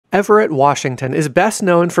Everett, Washington is best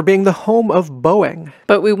known for being the home of Boeing.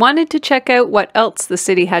 But we wanted to check out what else the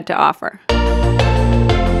city had to offer.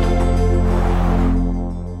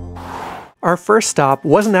 Our first stop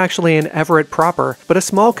wasn't actually in Everett proper, but a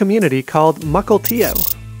small community called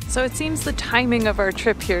Mukilteo. So it seems the timing of our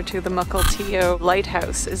trip here to the Mukilteo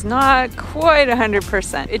lighthouse is not quite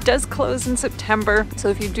 100%. It does close in September, so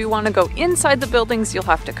if you do want to go inside the buildings, you'll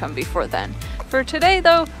have to come before then. For today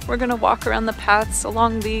though, we're gonna walk around the paths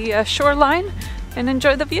along the shoreline and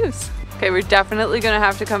enjoy the views. Okay, we're definitely gonna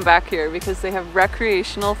have to come back here because they have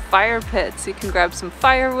recreational fire pits. You can grab some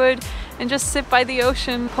firewood and just sit by the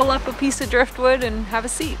ocean, pull up a piece of driftwood and have a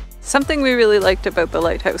seat. Something we really liked about the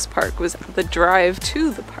Lighthouse Park was the drive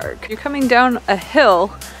to the park. You're coming down a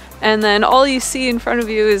hill and then all you see in front of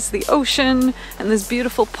you is the ocean and this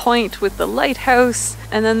beautiful point with the lighthouse,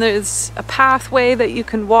 and then there's a pathway that you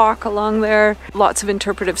can walk along there. Lots of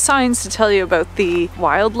interpretive signs to tell you about the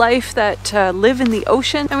wildlife that live in the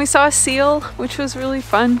ocean. And we saw a seal, which was really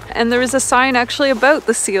fun. And there was a sign actually about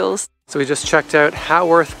the seals. So we just checked out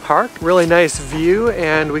Haworth Park, really nice view,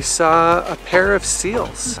 and we saw a pair of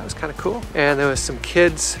seals. That was kind of cool. And there was some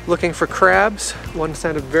kids looking for crabs. One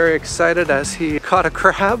sounded very excited as he caught a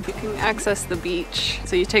crab. You can access the beach.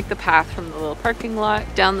 So you take the path from the little parking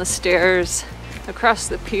lot, down the stairs, across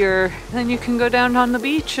the pier, then you can go down on the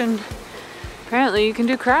beach and apparently you can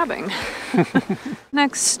do crabbing.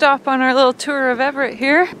 Next stop on our little tour of Everett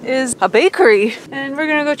here is a bakery, and we're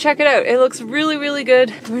gonna go check it out. It looks really, really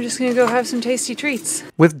good. We're just gonna go have some tasty treats.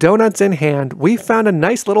 With donuts in hand, we found a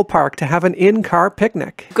nice little park to have an in-car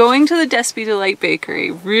picnic. Going to the Despy Delight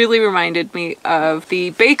Bakery really reminded me of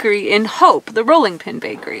the bakery in Hope, the Rolling Pin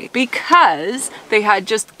Bakery, because they had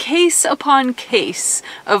just case upon case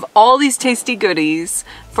of all these tasty goodies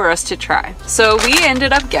for us to try. So we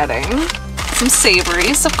ended up getting some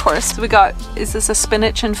savories, of course. We got, is this a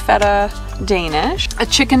spinach and feta Danish? A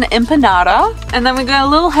chicken empanada. And then we got a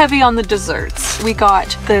little heavy on the desserts. We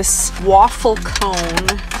got this waffle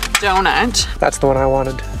cone donut. That's the one I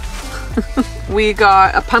wanted. We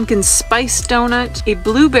got a pumpkin spice donut, a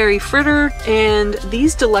blueberry fritter, and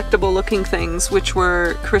these delectable looking things, which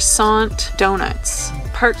were croissant donuts.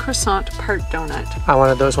 Part croissant, part donut. I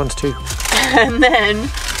wanted those ones too. And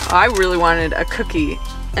then I really wanted a cookie.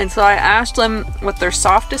 And so I asked them what their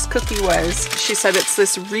softest cookie was. She said it's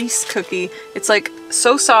this Reese cookie. It's like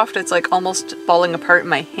so soft, it's like almost falling apart in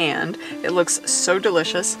my hand. It looks so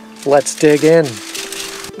delicious. Let's dig in.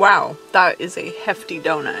 Wow, that is a hefty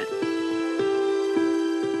donut.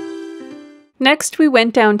 Next, we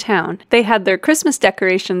went downtown. They had their Christmas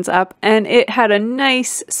decorations up, and it had a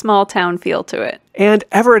nice small town feel to it. And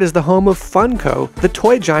Everett is the home of Funko, the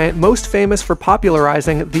toy giant most famous for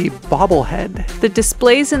popularizing the bobblehead. The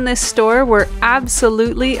displays in this store were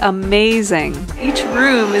absolutely amazing. Each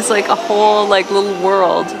room is like a whole little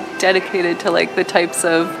world dedicated to the types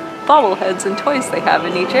of bobbleheads and toys they have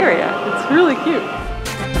in each area. It's really cute.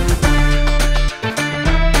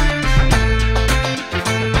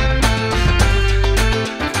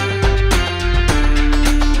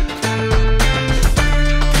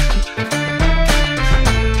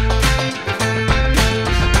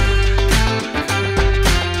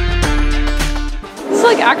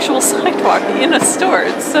 Actual sidewalk in a store.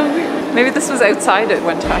 It's so weird. Maybe this was outside at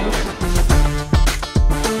one time.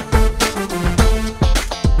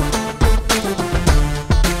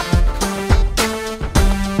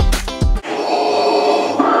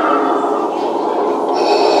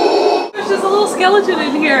 There's just a little skeleton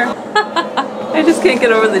in here. I just can't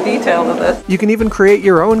get over the detail of this. You can even create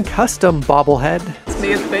your own custom bobblehead. It's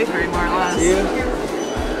me at the bakery, more or less. Yeah.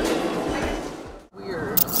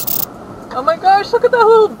 Oh my gosh, look at that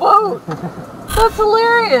little boat! That's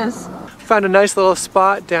hilarious! Found a nice little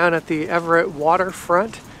spot down at the Everett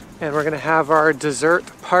waterfront, and we're gonna have our dessert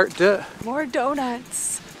part deux. More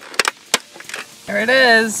donuts. There it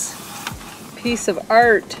is. Piece of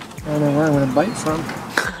art. I don't know where I'm gonna bite from.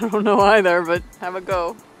 I don't know either, but have a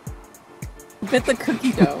go. Bit the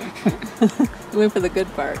cookie dough. Wait for the good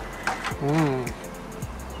part.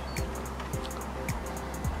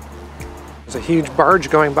 There's a huge barge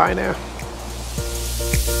going by now.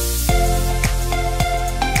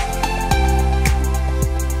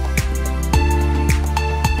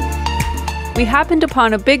 We happened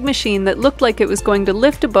upon a big machine that looked like it was going to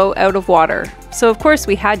lift a boat out of water. So of course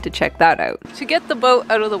we had to check that out. To get the boat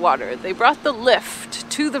out of the water, they brought the lift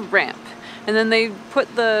to the ramp, and then they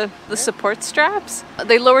put the support straps.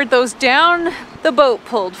 They lowered those down, the boat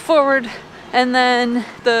pulled forward, and then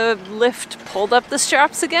the lift pulled up the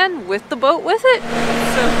straps again with the boat with it.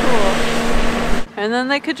 So cool. And then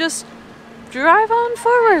they could just drive on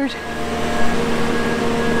forward.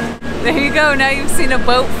 There you go, now you've seen a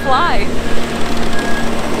boat fly.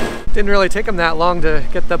 Didn't really take them that long to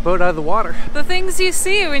get the boat out of the water. The things you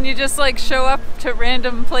see when you just like show up to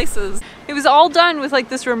random places. It was all done with like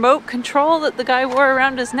this remote control that the guy wore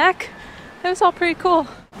around his neck. It was all pretty cool.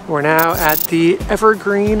 We're now at the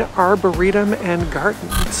Evergreen Arboretum and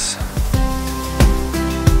Gardens.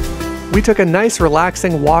 We took a nice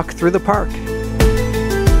relaxing walk through the park.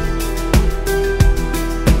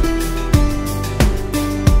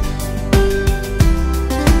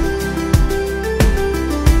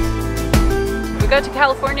 We got to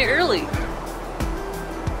California early.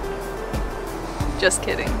 Just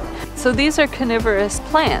kidding. So these are carnivorous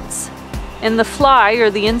plants. And the fly or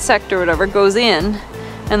the insect or whatever goes in,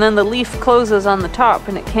 and then the leaf closes on the top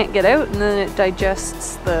and it can't get out, and then it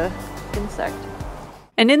digests the insect.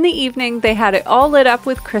 And in the evening they had it all lit up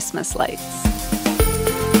with Christmas lights.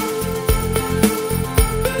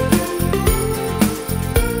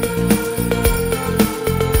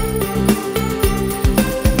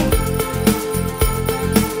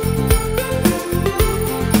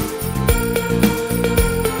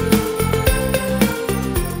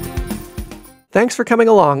 Thanks for coming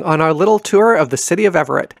along on our little tour of the city of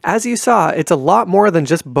Everett. As you saw, it's a lot more than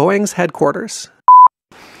just Boeing's headquarters.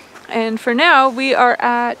 And for now, we are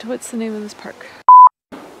at, what's the name of this park?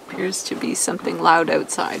 Appears to be something loud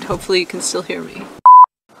outside. Hopefully you can still hear me.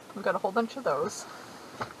 We've got a whole bunch of those.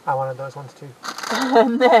 I wanted those ones too.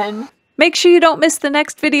 And then... Make sure you don't miss the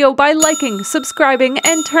next video by liking, subscribing,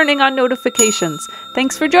 and turning on notifications.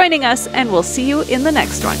 Thanks for joining us, and we'll see you in the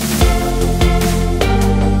next one.